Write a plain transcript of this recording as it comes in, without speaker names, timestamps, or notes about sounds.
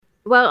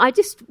Well, I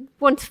just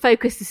want to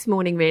focus this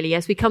morning, really,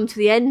 as we come to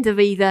the end of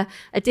either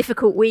a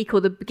difficult week or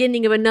the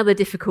beginning of another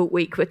difficult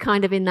week. We're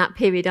kind of in that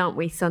period, aren't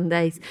we,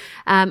 Sundays?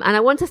 And I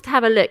want us to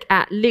have a look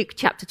at Luke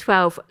chapter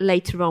 12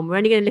 later on. We're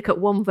only going to look at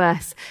one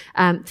verse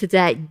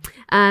today.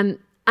 And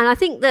I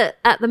think that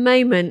at the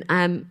moment,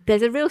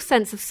 there's a real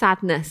sense of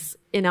sadness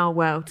in our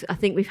world. I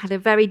think we've had a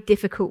very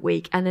difficult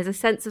week, and there's a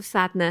sense of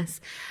sadness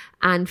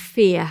and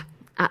fear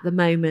at the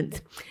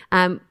moment.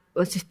 I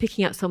was just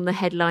picking up some of the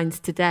headlines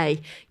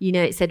today. You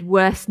know, it said,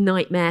 worst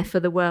nightmare for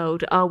the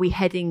world. Are we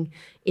heading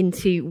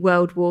into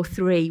World War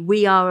III?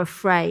 We are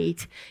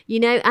afraid.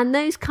 You know, and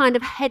those kind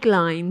of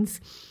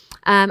headlines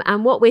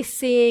and what we're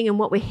seeing and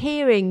what we're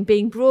hearing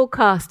being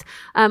broadcast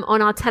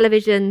on our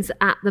televisions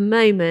at the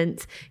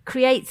moment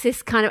creates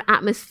this kind of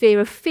atmosphere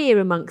of fear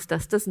amongst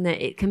us, doesn't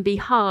it? It can be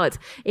hard.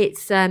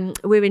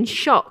 We're in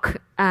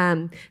shock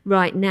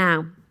right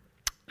now.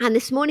 And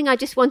this morning, I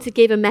just want to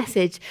give a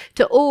message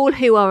to all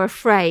who are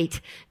afraid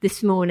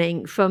this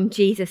morning from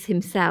Jesus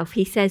himself.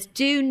 He says,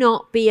 do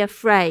not be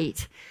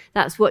afraid.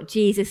 That's what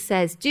Jesus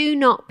says. Do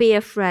not be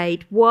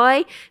afraid.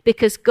 Why?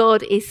 Because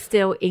God is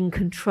still in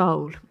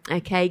control.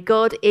 Okay,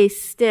 God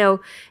is still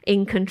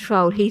in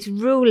control. He's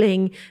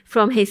ruling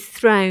from his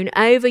throne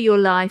over your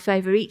life,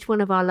 over each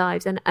one of our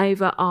lives, and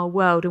over our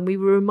world. And we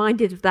were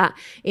reminded of that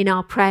in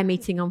our prayer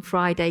meeting on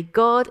Friday.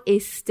 God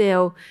is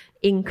still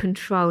in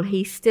control.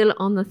 He's still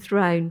on the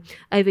throne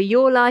over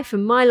your life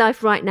and my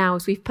life right now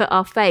as we've put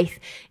our faith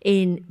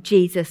in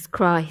Jesus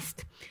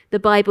Christ. The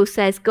Bible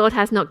says God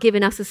has not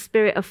given us a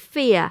spirit of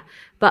fear,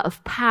 but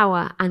of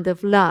power and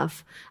of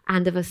love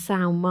and of a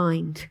sound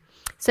mind.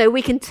 So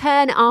we can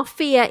turn our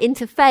fear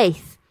into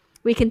faith.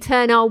 We can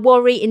turn our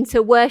worry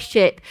into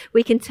worship.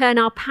 We can turn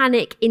our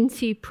panic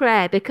into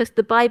prayer, because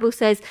the Bible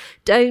says,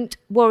 don't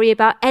worry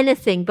about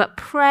anything, but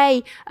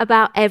pray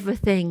about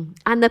everything.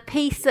 And the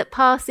peace that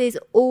passes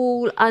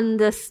all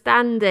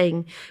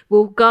understanding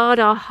will guard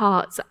our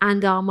hearts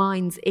and our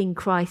minds in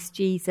Christ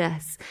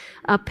Jesus.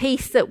 A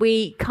peace that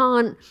we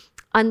can't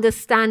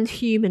understand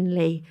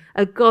humanly,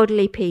 a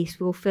godly peace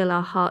will fill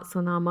our hearts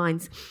and our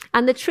minds.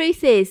 And the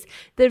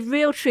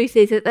real truth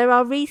is that there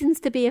are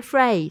reasons to be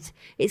afraid.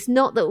 It's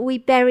not that we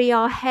bury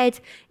our head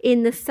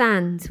in the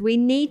sand. We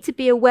need to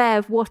be aware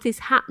of what is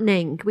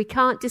happening. We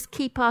can't just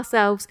keep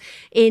ourselves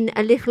in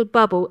a little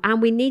bubble,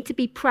 and we need to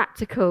be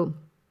practical.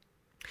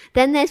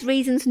 Then there's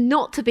reasons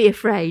not to be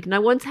afraid. And I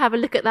want to have a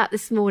look at that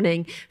this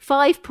morning.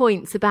 5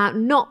 points about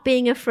not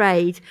being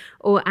afraid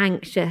or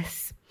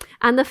anxious.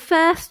 And the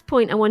first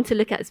point I want to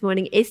look at this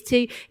morning is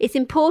it's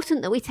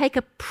important that we take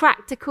a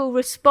practical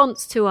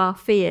response to our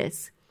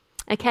fears.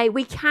 Okay,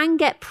 we can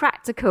get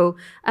practical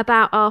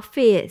about our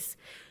fears.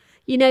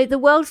 You know, the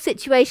world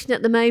situation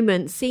at the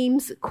moment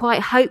seems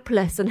quite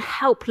hopeless and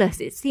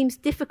helpless. It seems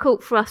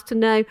difficult for us to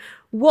know,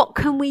 what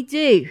can we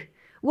do?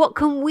 What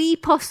can we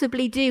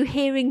possibly do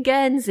here in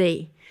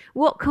Guernsey?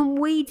 What can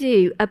we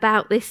do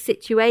about this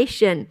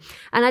situation?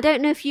 And I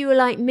don't know if you were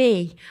like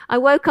me. I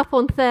woke up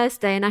on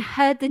Thursday and I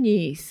heard the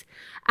news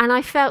and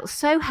I felt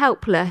so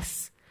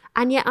helpless.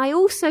 And yet I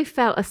also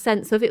felt a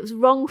sense of it was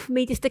wrong for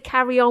me just to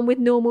carry on with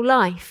normal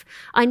life.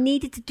 I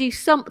needed to do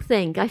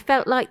something. I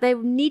felt like there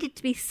needed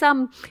to be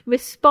some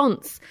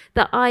response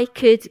that I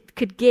could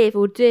give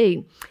or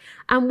do.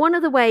 And one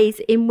of the ways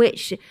in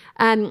which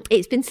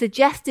it's been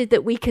suggested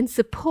that we can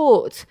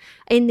support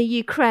in the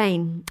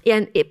Ukraine,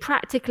 and it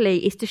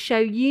practically is to show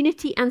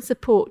unity and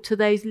support to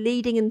those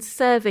leading and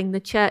serving the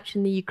church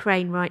in the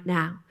Ukraine right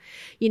now.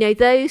 You know,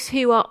 those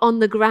who are on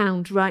the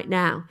ground right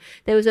now.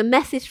 There was a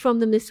message from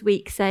them this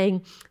week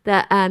saying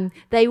that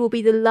they will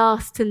be the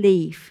last to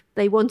leave.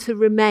 They want to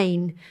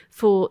remain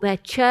for their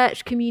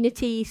church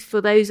communities,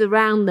 for those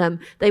around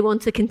them. They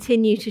want to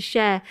continue to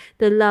share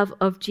the love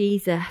of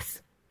Jesus.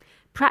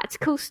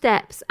 Practical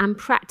steps and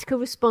practical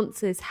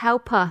responses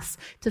help us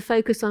to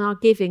focus on our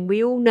giving.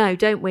 We all know,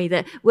 don't we,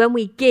 that when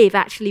we give,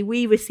 actually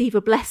we receive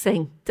a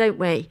blessing, don't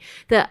we?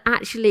 That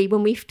actually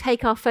when we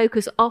take our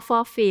focus off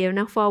our fear and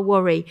off our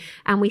worry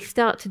and we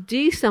start to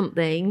do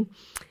something,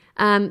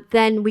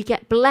 then we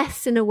get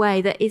blessed in a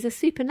way that is a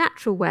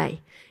supernatural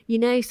way. You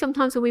know,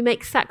 sometimes when we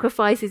make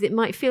sacrifices, it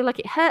might feel like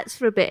it hurts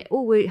for a bit.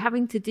 Oh, we're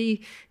having to do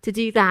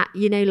that,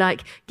 you know,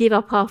 like give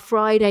up our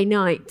Friday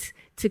night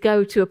to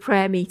go to a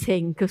prayer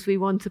meeting because we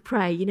want to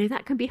pray. You know,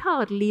 that can be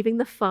hard, leaving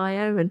the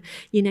fire and,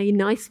 you know, your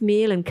nice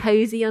meal and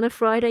cozy on a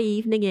Friday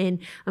evening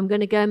I'm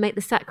going to go and make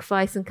the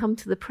sacrifice and come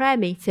to the prayer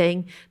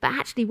meeting. But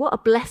actually what a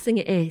blessing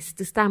it is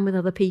to stand with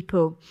other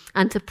people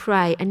and to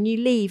pray. And you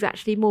leave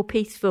actually more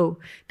peaceful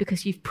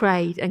because you've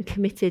prayed and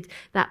committed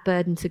that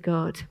burden to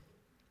God.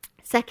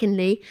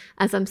 Secondly,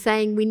 as I'm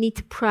saying, we need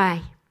to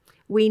pray.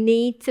 We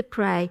need to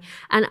pray.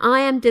 And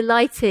I am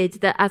delighted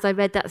that as I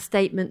read that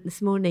statement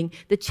this morning,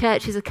 the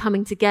churches are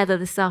coming together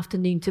this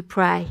afternoon to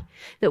pray,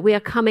 that we are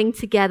coming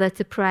together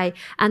to pray.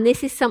 And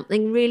this is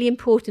something really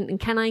important. And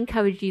can I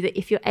encourage you that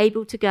if you're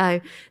able to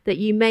go, that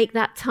you make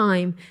that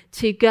time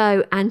to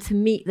go and to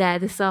meet there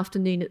this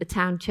afternoon at the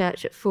town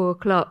church at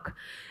 4:00.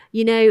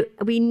 You know,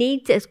 we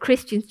need as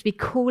Christians to be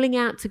calling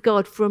out to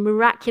God for a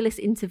miraculous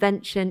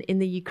intervention in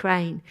the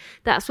Ukraine.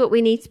 That's what we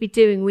need to be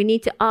doing. We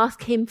need to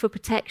ask him for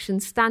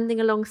protection,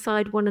 standing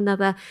alongside one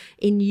another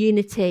in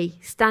unity,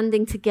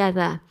 standing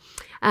together.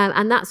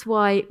 And that's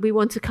why we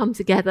want to come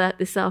together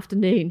this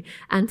afternoon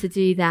and to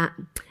do that.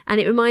 And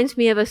it reminds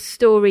me of a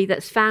story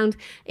that's found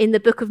in the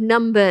book of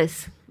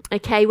Numbers.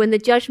 Okay, when the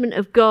judgment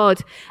of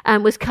God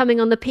was coming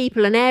on the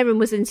people, and Aaron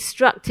was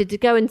instructed to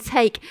go and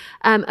take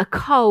a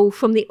coal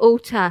from the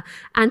altar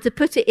and to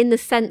put it in the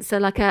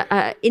censer, like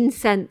a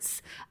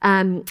incense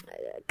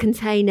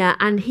container,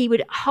 and he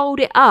would hold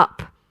it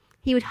up.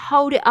 He would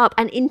hold it up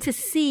and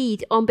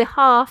intercede on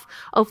behalf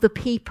of the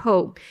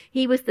people.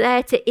 He was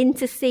there to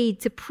intercede,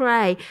 to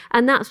pray.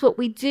 And that's what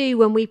we do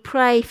when we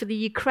pray for the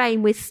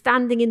Ukraine. We're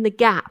standing in the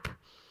gap.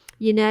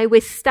 You know, we're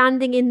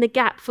standing in the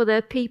gap for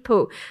the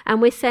people,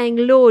 and we're saying,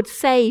 Lord,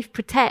 save,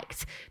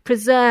 protect,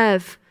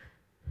 preserve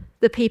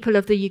the people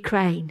of the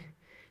Ukraine.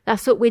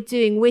 That's what we're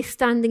doing. We're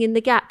standing in the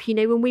gap. You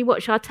know, when we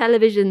watch our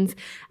televisions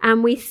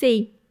and we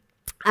see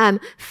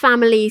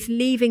families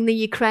leaving the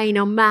Ukraine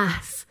en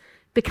masse,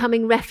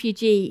 becoming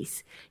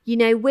refugees, you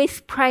know, we're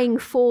praying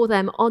for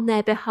them on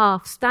their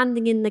behalf,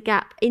 standing in the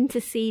gap,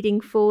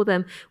 interceding for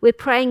them. We're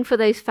praying for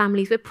those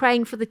families. We're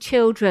praying for the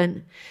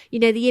children. You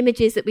know, the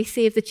images that we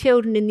see of the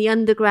children in the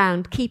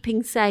underground,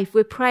 keeping safe.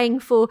 We're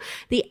praying for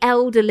the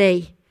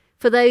elderly,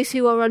 for those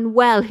who are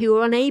unwell, who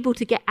are unable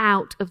to get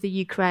out of the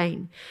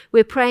Ukraine.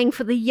 We're praying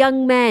for the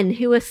young men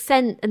who are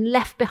sent and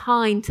left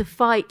behind to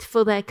fight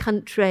for their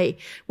country.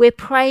 We're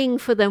praying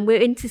for them. We're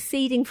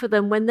interceding for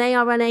them when they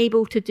are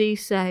unable to do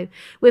so.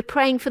 We're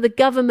praying for the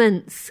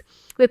governments.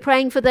 We're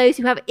praying for those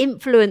who have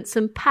influence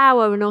and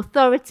power and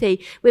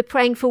authority. We're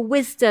praying for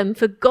wisdom,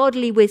 for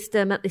godly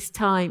wisdom at this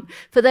time,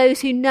 for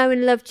those who know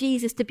and love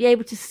Jesus to be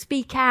able to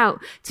speak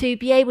out, to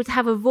be able to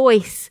have a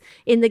voice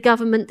in the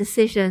government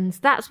decisions.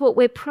 That's what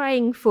we're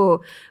praying for.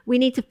 We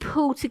need to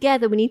pull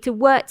together. We need to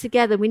work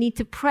together. We need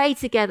to pray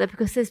together,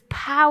 because there's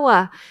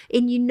power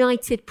in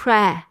united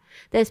prayer.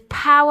 There's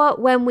power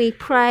when we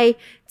pray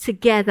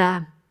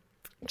together.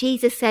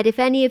 Jesus said, if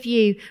any of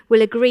you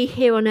will agree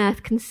here on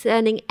earth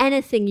concerning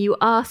anything you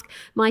ask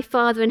my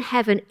Father in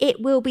heaven,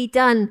 it will be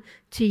done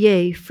to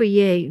you, for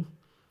you.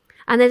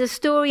 And there's a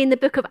story in the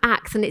book of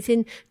Acts, and it's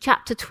in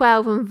chapter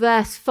 12 and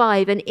verse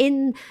 5. And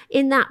in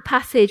that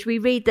passage, we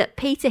read that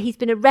Peter, he's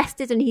been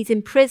arrested and he's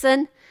in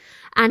prison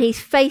and he's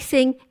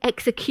facing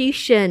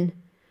execution.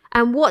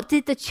 And what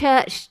did the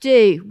church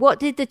do? What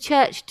did the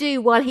church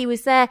do while he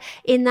was there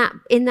in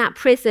that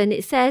prison?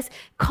 It says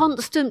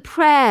constant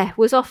prayer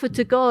was offered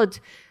to God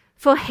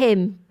for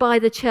him by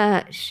the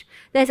church.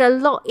 There's a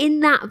lot in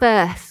that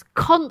verse.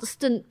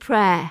 Constant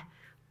prayer.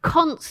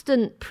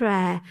 Constant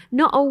prayer,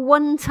 not a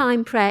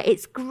one-time prayer.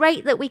 It's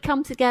great that we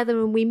come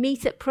together and we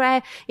meet at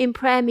prayer in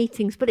prayer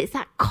meetings, but it's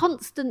that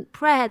constant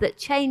prayer that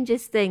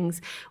changes things.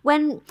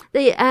 When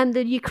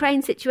the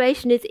Ukraine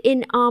situation is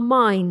in our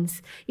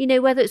minds, you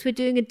know, whether it's we're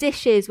doing the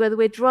dishes, whether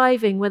we're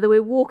driving, whether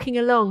we're walking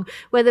along,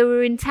 whether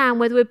we're in town,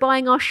 whether we're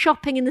buying our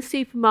shopping in the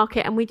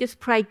supermarket, and we just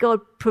pray, God,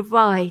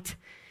 provide.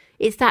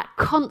 It's that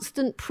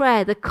constant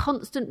prayer, the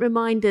constant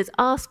reminders.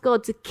 Ask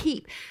God to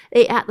keep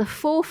it at the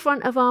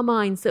forefront of our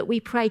minds that we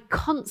pray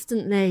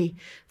constantly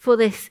for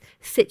this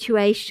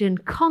situation.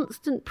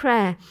 Constant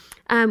prayer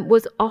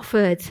was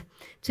offered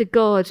to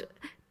God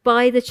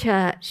by the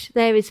church.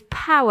 There is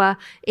power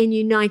in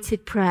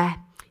united prayer.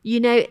 You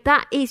know,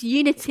 that is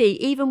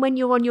unity, even when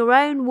you're on your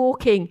own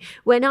walking.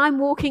 When I'm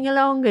walking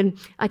along and,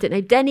 I don't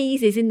know,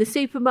 Denny's is in the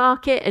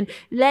supermarket and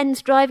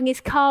Len's driving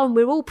his car and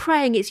we're all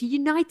praying, it's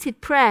united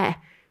prayer.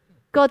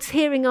 God's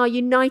hearing our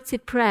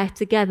united prayer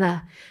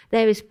together.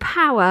 There is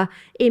power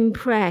in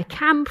prayer.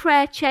 Can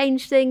prayer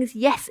change things?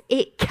 Yes,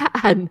 it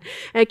can.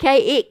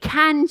 Okay, it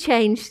can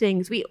change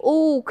things. We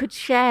all could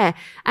share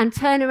and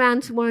turn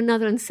around to one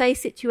another and say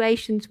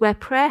situations where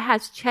prayer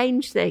has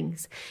changed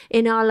things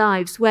in our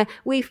lives, where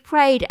we've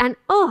prayed and,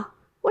 oh,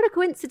 what a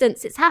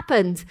coincidence, it's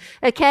happened.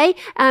 Okay,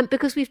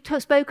 because we've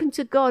spoken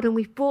to God and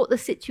we've brought the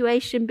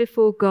situation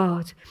before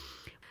God.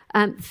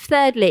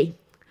 Thirdly,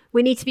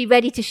 we need to be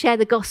ready to share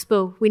the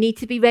gospel. We need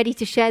to be ready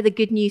to share the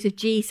good news of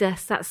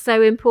Jesus. That's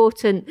so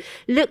important.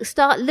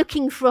 Start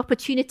looking for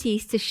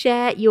opportunities to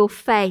share your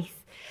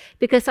faith.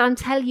 Because I'm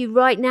telling you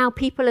right now,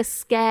 people are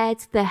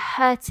scared, they're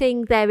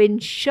hurting, they're in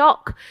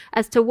shock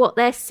as to what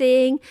they're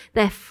seeing,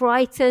 they're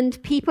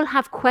frightened, people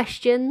have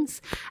questions,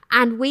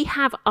 and we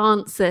have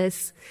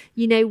answers.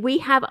 You know, we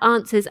have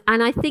answers,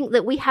 and I think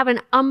that we have an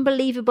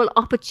unbelievable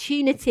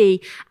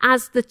opportunity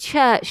as the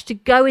church to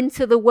go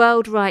into the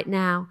world right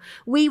now.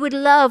 We would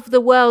love the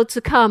world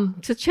to come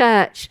to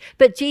church,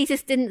 but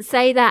Jesus didn't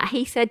say that.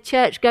 He said,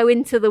 church, go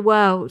into the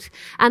world.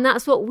 And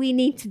that's what we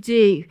need to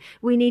do.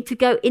 We need to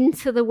go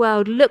into the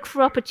world, look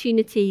for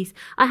opportunities.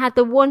 I had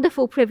the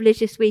wonderful privilege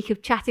this week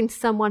of chatting to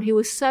someone who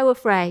was so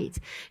afraid,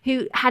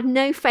 who had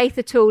no faith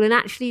at all and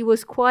actually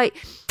was quite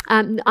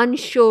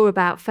unsure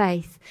about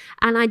faith.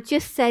 And I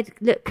just said,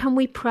 look, can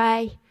we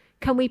pray?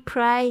 Can we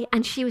pray?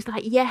 And she was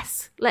like,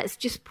 yes, let's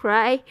just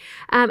pray.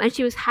 And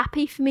she was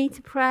happy for me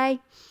to pray.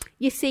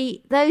 You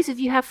see, those of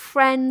you have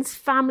friends,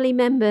 family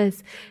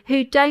members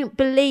who don't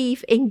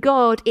believe in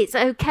God, it's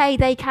okay.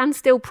 They can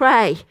still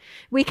pray.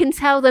 We can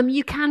tell them,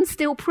 you can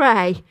still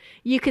pray.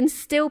 You can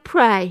still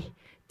pray.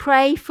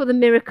 Pray for the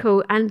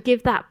miracle and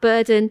give that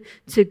burden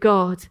to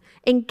God.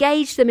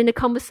 Engage them in a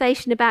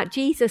conversation about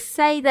Jesus.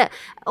 Say that,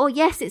 oh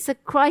yes, it's a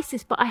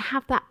crisis, but I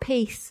have that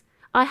peace.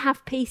 I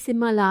have peace in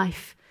my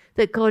life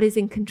that God is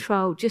in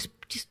control. Just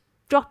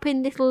drop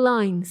in little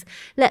lines.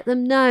 Let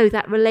them know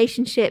that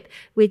relationship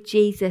with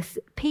Jesus.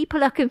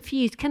 People are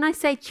confused. Can I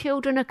say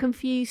children are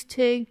confused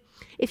too?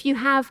 If you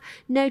have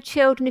no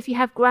children, if you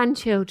have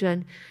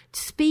grandchildren,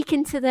 speak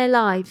into their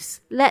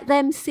lives. Let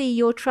them see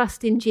your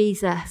trust in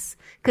Jesus,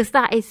 because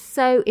that is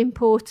so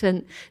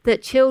important,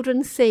 that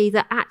children see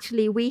that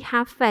actually we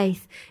have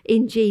faith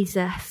in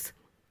Jesus,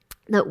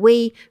 that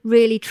we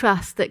really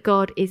trust that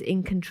God is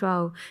in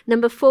control.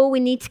 Number 4, we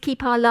need to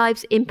keep our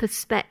lives in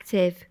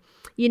perspective.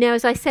 You know,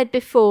 as I said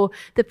before,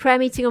 the prayer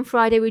meeting on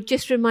Friday, we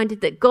just reminded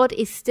that God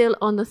is still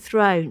on the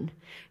throne.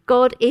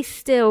 God is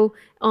still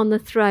on the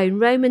throne.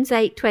 Romans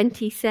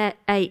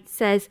 8:28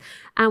 says,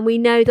 and we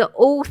know that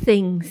all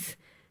things,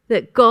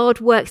 that God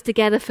works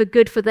together for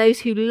good for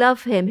those who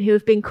love him, who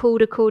have been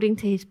called according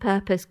to his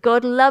purpose.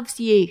 God loves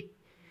you.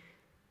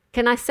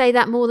 Can I say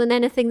that more than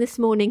anything this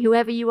morning?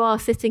 Whoever you are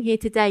sitting here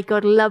today,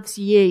 God loves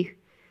you.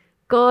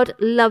 God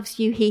loves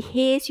you. He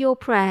hears your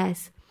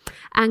prayers.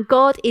 And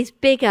God is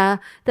bigger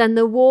than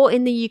the war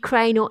in the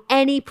Ukraine or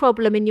any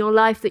problem in your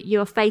life that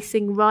you're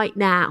facing right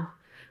now.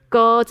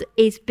 God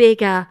is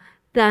bigger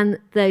than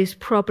those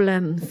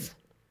problems.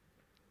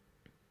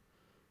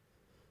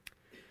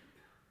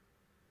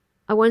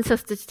 I want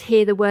us to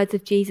hear the words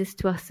of Jesus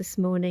to us this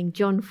morning.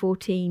 John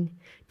 14.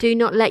 Do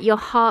not let your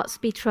hearts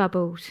be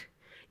troubled.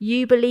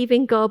 You believe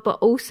in God, but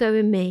also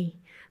in me.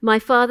 My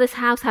Father's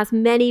house has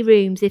many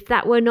rooms. If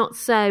that were not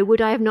so,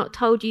 would I have not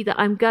told you that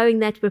I'm going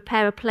there to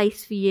prepare a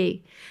place for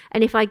you?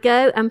 And if I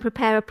go and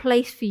prepare a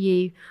place for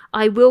you,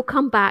 I will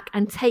come back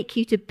and take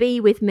you to be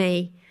with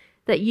me,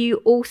 that you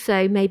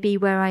also may be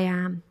where I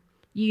am.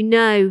 You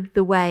know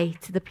the way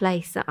to the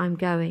place that I'm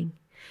going.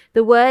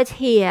 The word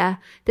here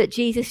that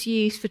Jesus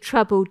used for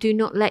trouble, do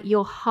not let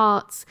your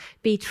hearts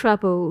be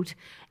troubled,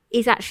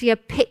 is actually a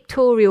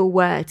pictorial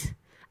word,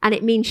 and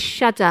it means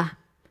shudder.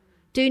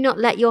 Do not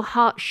let your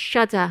heart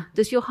shudder.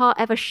 Does your heart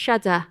ever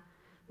shudder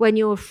when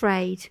you're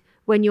afraid,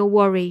 when you're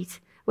worried,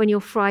 when you're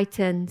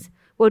frightened?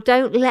 Well,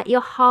 don't let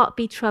your heart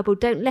be troubled.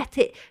 Don't let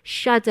it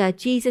shudder.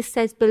 Jesus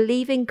says,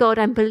 believe in God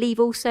and believe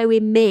also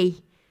in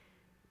me.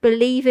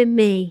 Believe in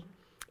me.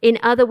 In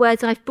other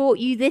words, I've brought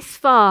you this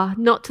far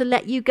not to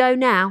let you go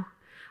now.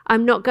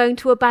 I'm not going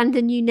to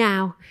abandon you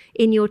now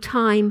in your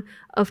time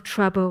of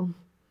trouble.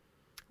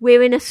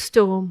 We're in a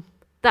storm.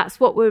 That's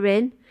what we're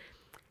in.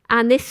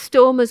 And this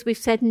storm, as we've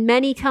said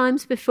many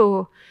times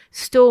before,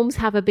 storms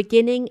have a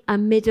beginning, a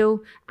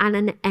middle, and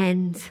an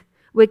end.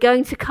 We're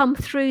going to come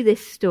through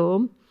this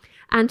storm.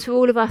 And to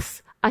all of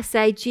us, I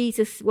say,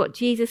 what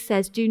Jesus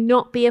says, do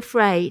not be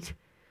afraid,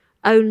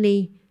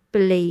 only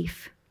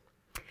believe.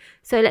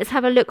 So let's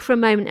have a look for a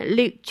moment at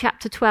Luke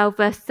chapter 12,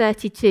 verse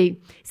 32.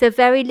 It's a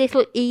very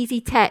little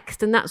easy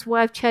text, and that's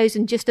why I've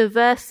chosen just a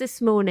verse this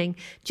morning,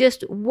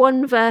 just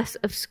one verse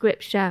of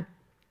scripture.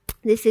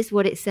 This is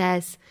what it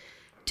says.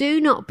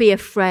 Do not be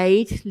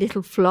afraid,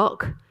 little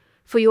flock,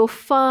 for your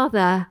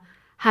Father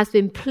has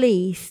been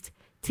pleased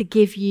to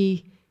give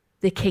you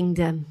the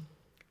kingdom.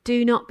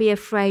 Do not be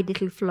afraid,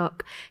 little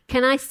flock.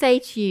 Can I say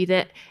to you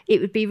that it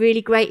would be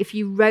really great if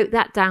you wrote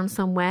that down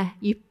somewhere,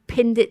 you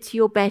pinned it to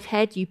your bed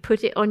head, you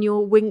put it on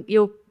your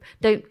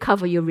don't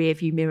cover your rear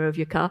view mirror of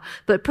your car,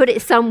 but put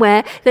it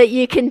somewhere that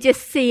you can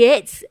just see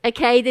it,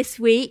 okay, this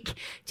week,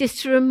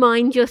 just to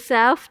remind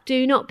yourself,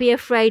 do not be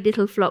afraid,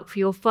 little flock, for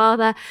your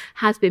Father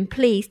has been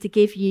pleased to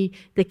give you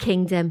the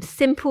kingdom.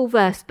 Simple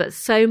verse, but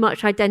so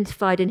much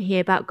identified in here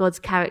about God's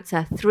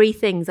character. 3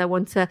 things I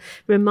want to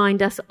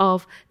remind us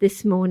of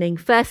this morning.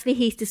 Firstly,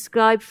 he's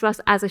described for us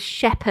as a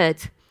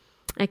shepherd.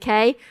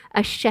 Okay,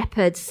 a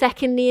shepherd.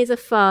 Secondly, as a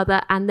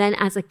father, and then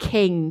as a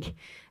king.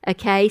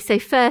 Okay, so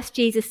first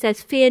Jesus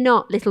says, fear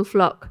not, little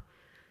flock.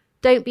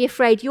 Don't be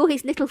afraid. You're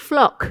his little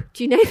flock.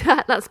 Do you know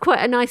that? That's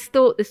quite a nice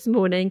thought this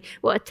morning.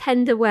 What a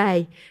tender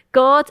way.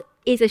 God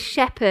is a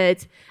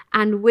shepherd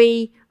and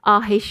we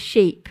are his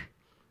sheep.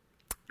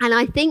 And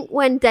I think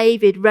when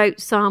David wrote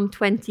Psalm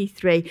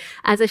 23,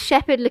 as a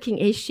shepherd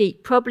looking at his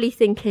sheep, probably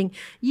thinking,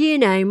 you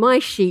know, my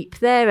sheep,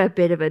 they're a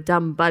bit of a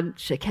dumb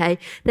bunch, okay?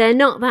 They're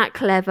not that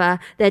clever.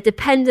 They're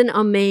dependent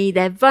on me.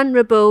 They're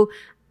vulnerable.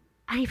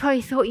 And he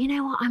probably thought, you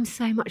know what? I'm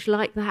so much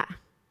like that.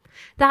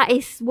 That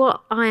is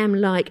what I am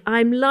like.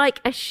 I'm like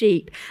a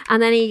sheep.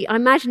 And then I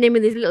imagine him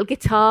with his little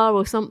guitar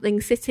or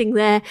something sitting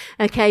there,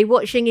 okay,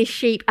 watching his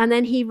sheep. And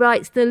then he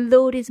writes, the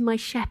Lord is my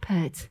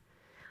shepherd.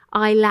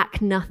 I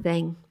lack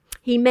nothing.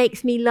 He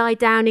makes me lie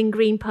down in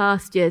green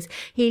pastures.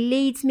 He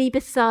leads me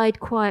beside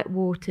quiet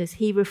waters.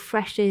 He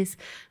refreshes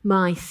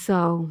my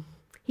soul.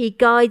 He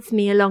guides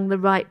me along the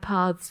right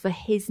paths for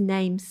his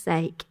name's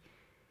sake.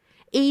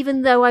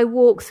 Even though I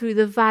walk through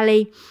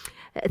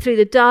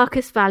the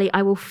darkest valley,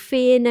 I will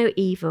fear no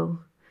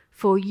evil.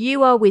 For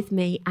you are with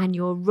me, and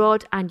your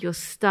rod and your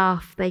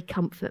staff, they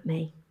comfort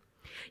me.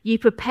 You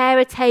prepare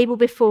a table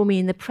before me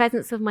in the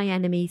presence of my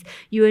enemies.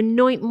 You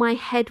anoint my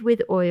head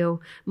with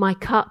oil. My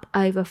cup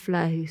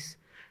overflows.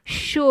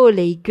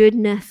 Surely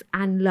goodness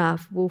and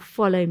love will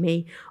follow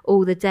me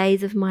all the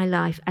days of my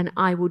life, and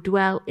I will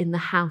dwell in the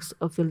house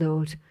of the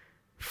Lord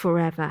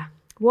forever.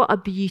 What a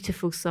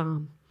beautiful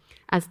psalm,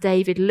 as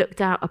David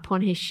looked out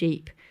upon his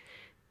sheep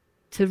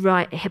to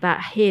write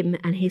about him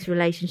and his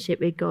relationship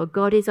with God.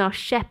 God is our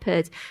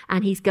shepherd,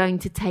 and he's going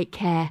to take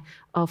care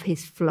of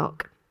his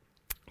flock.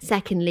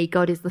 Secondly,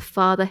 God is the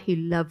Father who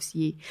loves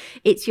you.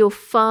 It's your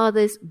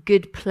Father's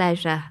good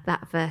pleasure,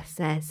 that verse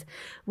says.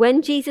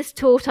 When Jesus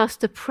taught us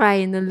to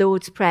pray in the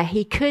Lord's Prayer,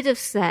 he could have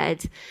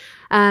said,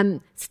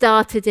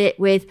 started it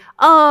with,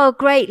 "Oh,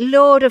 great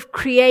Lord of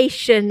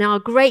creation, our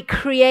great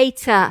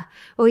creator."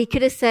 Or he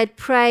could have said,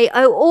 pray,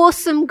 "Oh,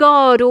 awesome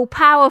God, all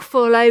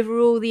powerful over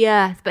all the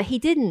earth." But he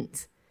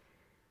didn't.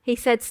 He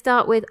said,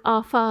 start with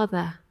our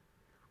Father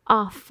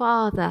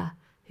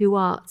who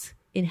art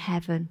in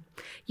heaven.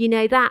 You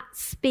know, that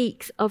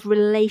speaks of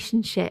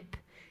relationship.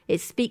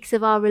 It speaks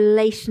of our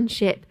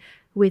relationship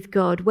with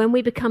God. When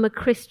we become a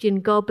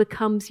Christian, God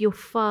becomes your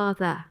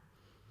Father.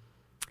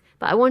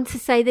 But I want to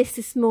say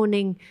this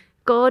morning,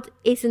 God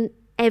isn't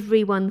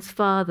everyone's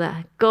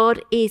Father.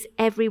 God is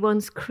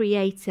everyone's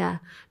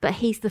creator, but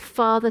he's the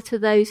Father to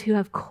those who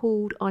have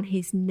called on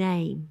his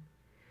name,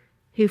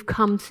 who've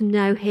come to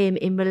know him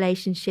in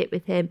relationship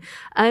with him.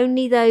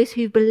 Only those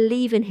who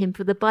believe in him,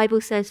 for the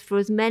Bible says, for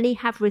as many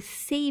have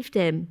received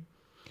him,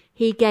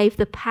 he gave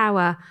the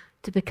power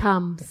to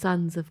become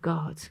sons of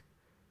God.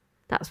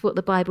 That's what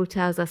the Bible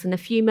tells us. In a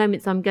few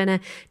moments, I'm going to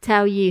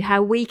tell you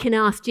how we can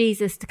ask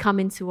Jesus to come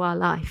into our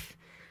life,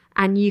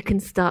 and you can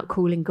start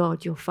calling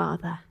God your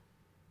Father,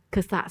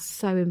 because that's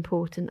so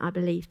important, I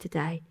believe,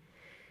 today.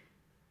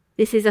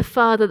 This is a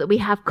Father that we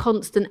have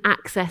constant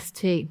access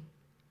to.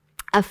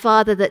 A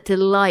Father that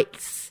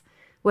delights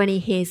when he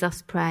hears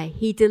us pray.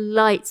 He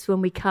delights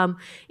when we come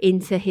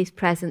into his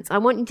presence. I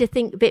want you to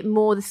think a bit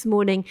more this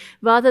morning.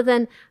 Rather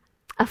than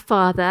a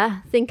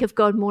father, think of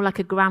God more like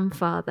a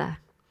grandfather.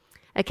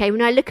 Okay,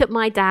 when I look at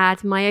my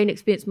dad, my own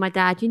experience with my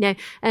dad,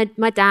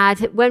 my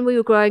dad, when we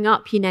were growing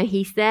up,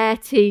 he's there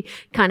to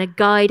kind of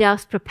guide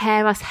us,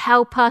 prepare us,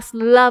 help us,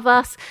 love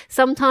us,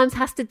 sometimes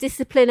has to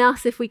discipline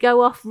us if we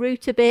go off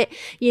route a bit.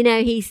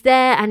 He's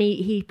there and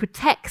he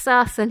protects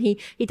us, and he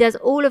does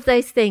all of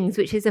those things,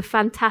 which is a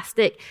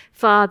fantastic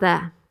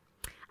father.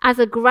 As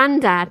a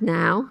granddad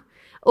now,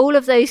 all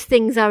of those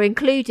things are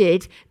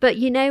included, but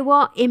you know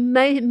what? In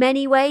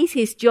many ways,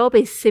 his job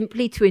is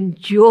simply to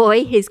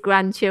enjoy his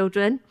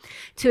grandchildren,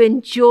 to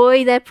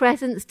enjoy their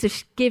presence, to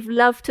give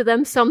love to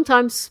them,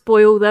 sometimes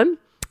spoil them.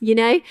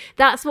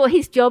 That's what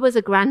his job as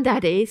a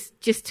granddad is,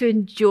 just to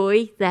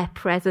enjoy their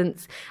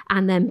presence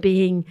and then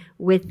being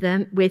with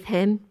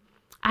him.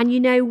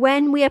 And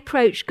when we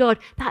approach God,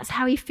 that's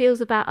how he feels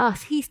about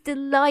us. He's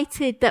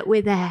delighted that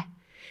we're there.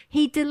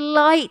 He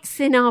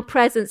delights in our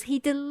presence. He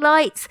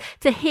delights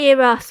to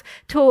hear us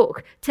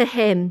talk to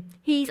him.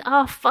 He's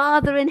our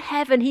Father in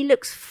heaven. He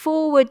looks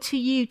forward to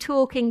you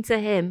talking to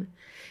him.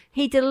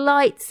 He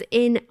delights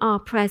in our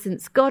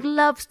presence. God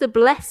loves to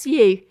bless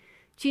you.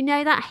 Do you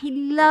know that? He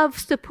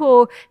loves to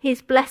pour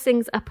his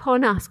blessings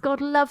upon us. God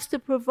loves to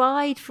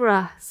provide for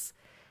us.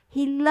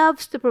 He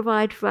loves to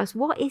provide for us.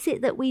 What is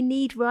it that we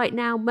need right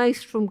now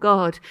most from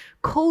God?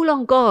 Call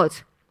on God.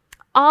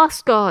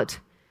 Ask God.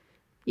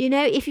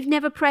 If you've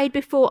never prayed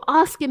before,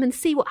 ask him and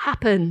see what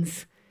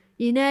happens.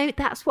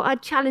 That's what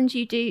I'd challenge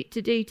you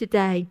to do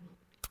today.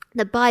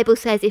 The Bible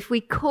says if we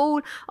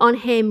call on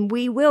him,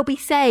 we will be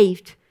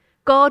saved.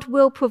 God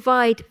will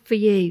provide for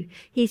you.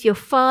 He's your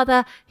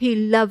Father who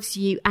loves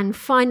you. And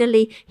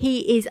finally,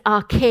 he is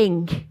our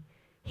King.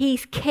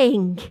 He's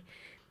King.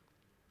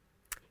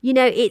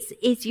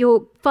 It's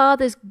your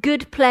Father's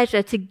good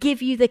pleasure to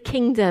give you the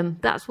kingdom.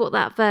 That's what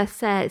that verse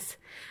says.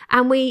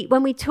 And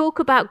when we talk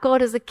about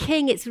God as a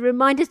king, it's a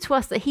reminder to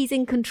us that he's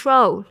in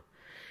control.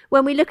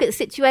 When we look at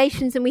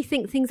situations and we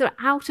think things are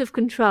out of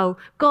control,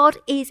 God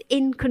is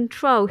in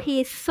control. He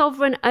is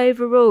sovereign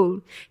over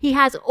all. He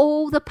has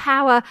all the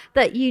power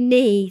that you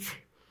need.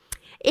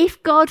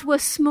 If God were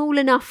small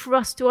enough for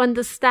us to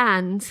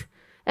understand,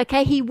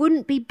 he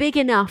wouldn't be big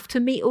enough to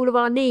meet all of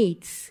our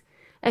needs.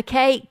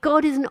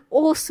 God is an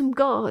awesome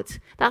God.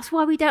 That's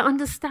why we don't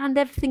understand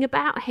everything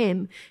about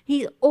him.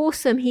 He's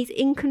awesome. He's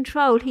in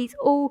control. He's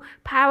all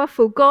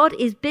powerful. God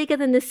is bigger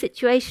than the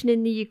situation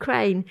in the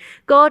Ukraine.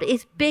 God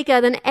is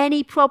bigger than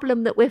any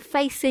problem that we're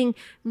facing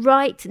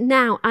right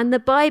now. And the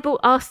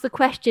Bible asks the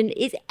question,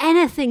 is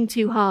anything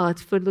too hard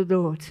for the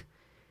Lord?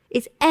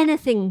 Is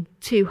anything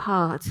too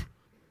hard?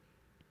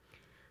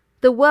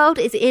 The world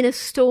is in a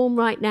storm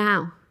right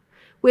now.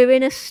 We're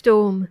in a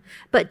storm,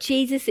 but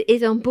Jesus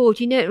is on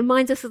board. It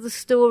reminds us of the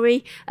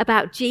story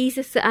about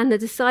Jesus and the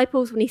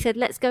disciples when he said,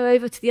 let's go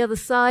over to the other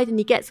side. And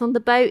he gets on the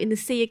boat in the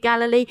Sea of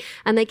Galilee,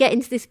 and they get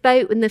into this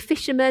boat and the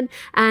fishermen,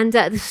 and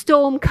the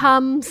storm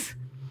comes.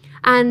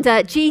 And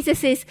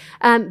Jesus is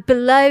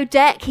below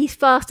deck. He's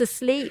fast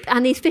asleep.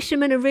 And these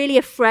fishermen are really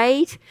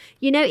afraid.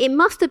 You know, it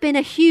must have been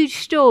a huge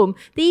storm.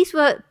 These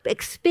were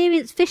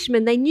experienced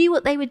fishermen. They knew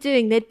what they were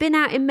doing. They'd been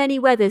out in many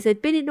weathers.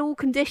 They'd been in all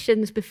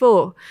conditions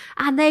before.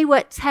 And they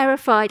were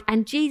terrified.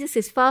 And Jesus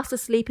is fast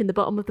asleep in the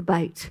bottom of the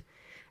boat.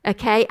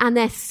 Okay, and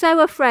they're so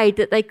afraid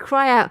that they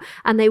cry out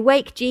and they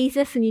wake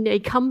Jesus, and, you know, he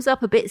comes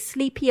up a bit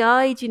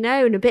sleepy-eyed, you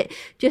know, and a bit,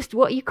 just,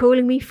 what are you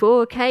calling me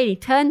for? Okay, and he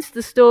turns to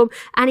the storm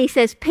and he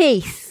says,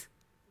 peace.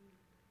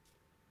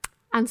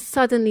 And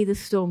suddenly the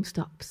storm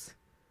stops.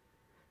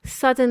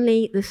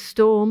 Suddenly the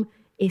storm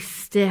is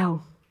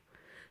still.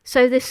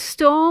 So the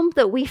storm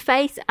that we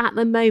face at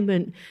the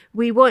moment,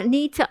 we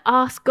need to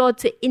ask God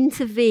to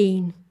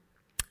intervene.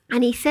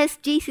 And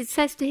Jesus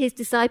says to his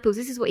disciples,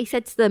 this is what he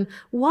said to them,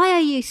 why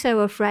are you so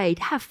afraid?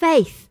 Have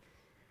faith.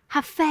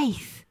 Have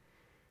faith.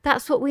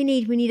 That's what we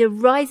need. We need a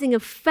rising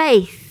of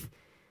faith.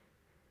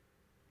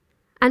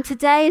 And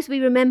today, as we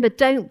remember,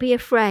 don't be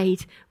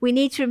afraid, we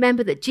need to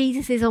remember that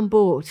Jesus is on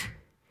board.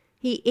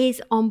 He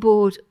is on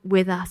board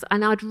with us.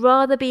 And I'd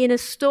rather be in a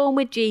storm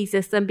with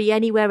Jesus than be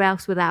anywhere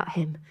else without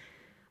him.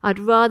 I'd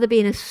rather be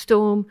in a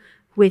storm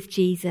with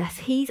Jesus.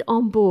 He's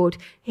on board.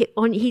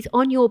 He's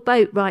on your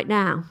boat right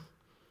now.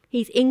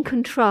 He's in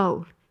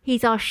control.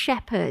 He's our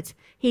shepherd.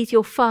 He's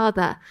your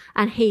father,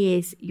 and he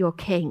is your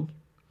king.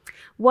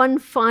 One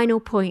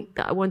final point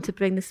that I want to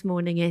bring this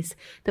morning is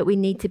that we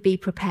need to be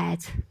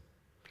prepared.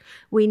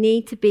 We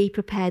need to be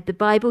prepared. The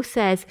Bible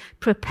says,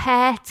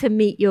 prepare to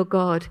meet your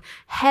God.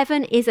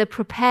 Heaven is a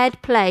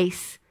prepared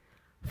place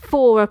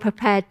for a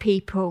prepared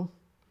people.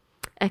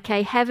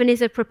 Okay, heaven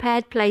is a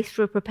prepared place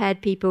for a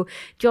prepared people.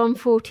 John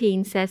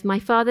 14 says, my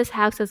Father's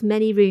house has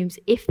many rooms.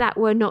 If that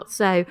were not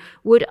so,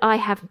 would I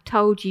have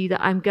told you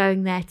that I'm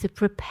going there to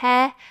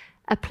prepare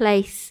a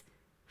place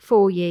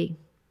for you?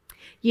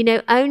 You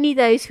know, only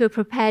those who are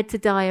prepared to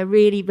die are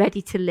really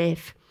ready to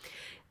live.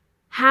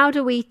 How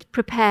do we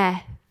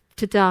prepare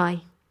to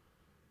die?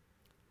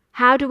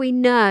 How do we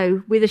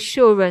know with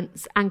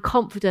assurance and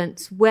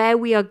confidence where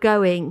we are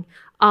going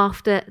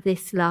after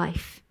this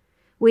life?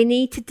 We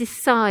need to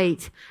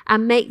decide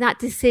and make that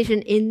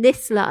decision in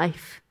this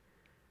life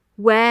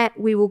where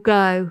we will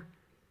go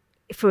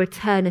for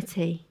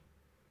eternity.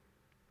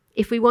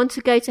 If we want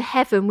to go to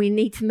heaven, we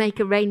need to make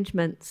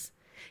arrangements.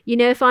 You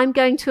know, if I'm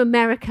going to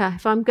America,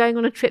 if I'm going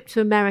on a trip to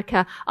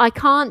America, I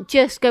can't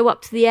just go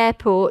up to the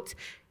airport,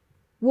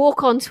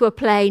 walk onto a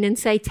plane and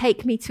say,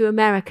 take me to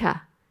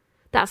America.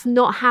 That's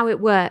not how it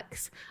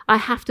works. I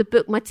have to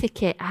book my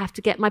ticket. I have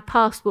to get my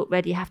passport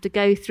ready. I have to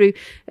go through,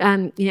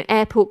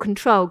 airport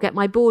control, get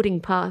my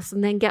boarding pass,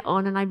 and then get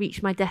on and I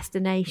reach my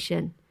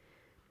destination.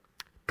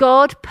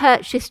 God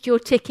purchased your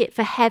ticket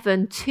for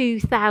heaven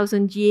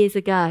 2,000 years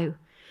ago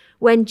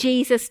when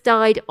Jesus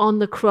died on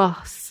the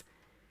cross.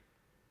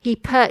 He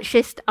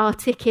purchased our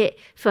ticket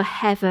for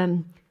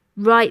heaven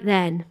right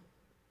then.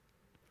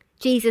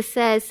 Jesus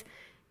says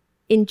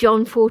in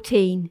John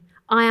 14,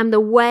 I am the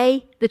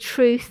way, the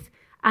truth,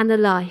 and the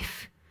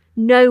life.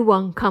 No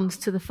one comes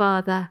to the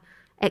Father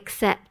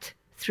except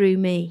through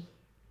me.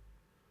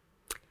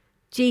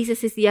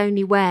 Jesus is the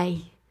only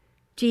way.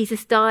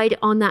 Jesus died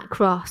on that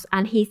cross,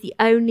 and he's the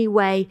only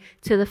way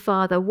to the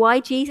Father. Why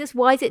Jesus?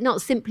 Why is it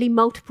not simply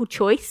multiple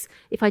choice?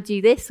 If I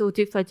do this, or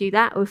if I do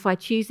that, or if I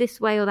choose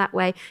this way or that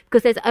way?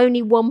 Because there's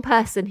only one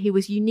person who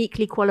was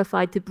uniquely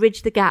qualified to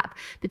bridge the gap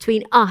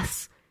between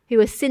us,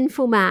 who are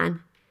sinful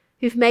man,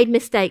 who've made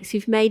mistakes,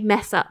 who've made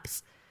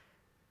mess-ups,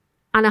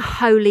 and a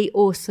holy,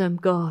 awesome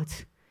God.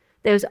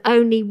 There was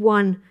only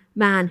one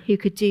man who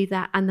could do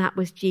that, and that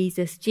was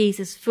Jesus.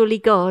 Jesus, fully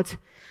God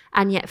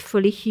and yet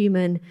fully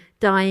human,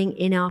 dying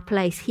in our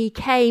place. He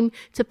came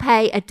to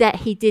pay a debt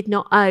he did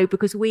not owe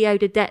because we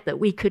owed a debt that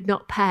we could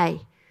not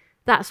pay.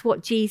 That's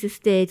what Jesus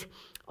did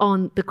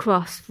on the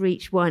cross for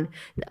each one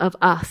of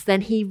us.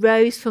 Then he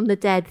rose from the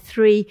dead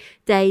 3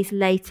 days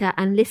later,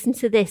 and listen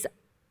to this.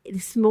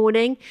 This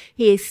morning,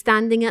 he is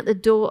standing at the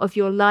door of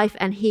your life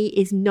and he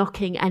is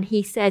knocking, and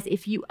he says,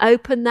 if you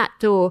open that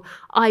door,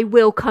 I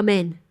will come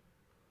in.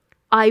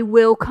 I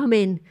will come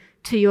in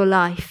to your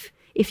life.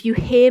 If you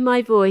hear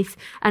my voice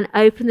and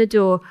open the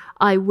door,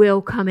 I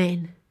will come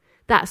in.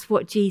 That's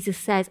what Jesus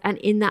says. And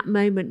in that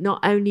moment,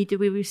 not only do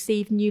we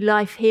receive new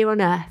life here on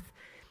earth,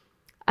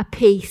 a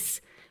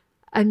peace,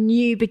 a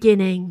new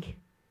beginning,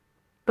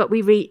 but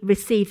we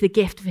receive the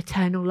gift of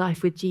eternal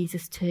life with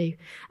Jesus too.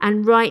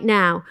 And right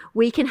now,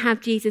 we can have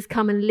Jesus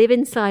come and live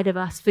inside of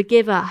us,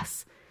 forgive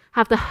us,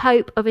 have the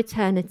hope of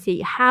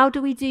eternity. How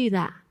do we do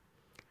that?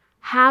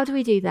 How do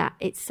we do that?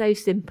 It's so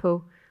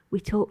simple.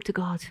 We talk to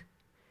God.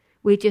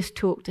 We just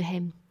talk to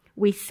him.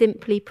 We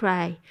simply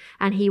pray,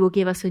 and he will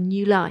give us a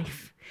new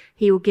life.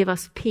 He will give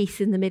us peace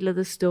in the middle of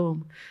the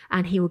storm,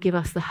 and he will give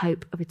us the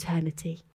hope of eternity.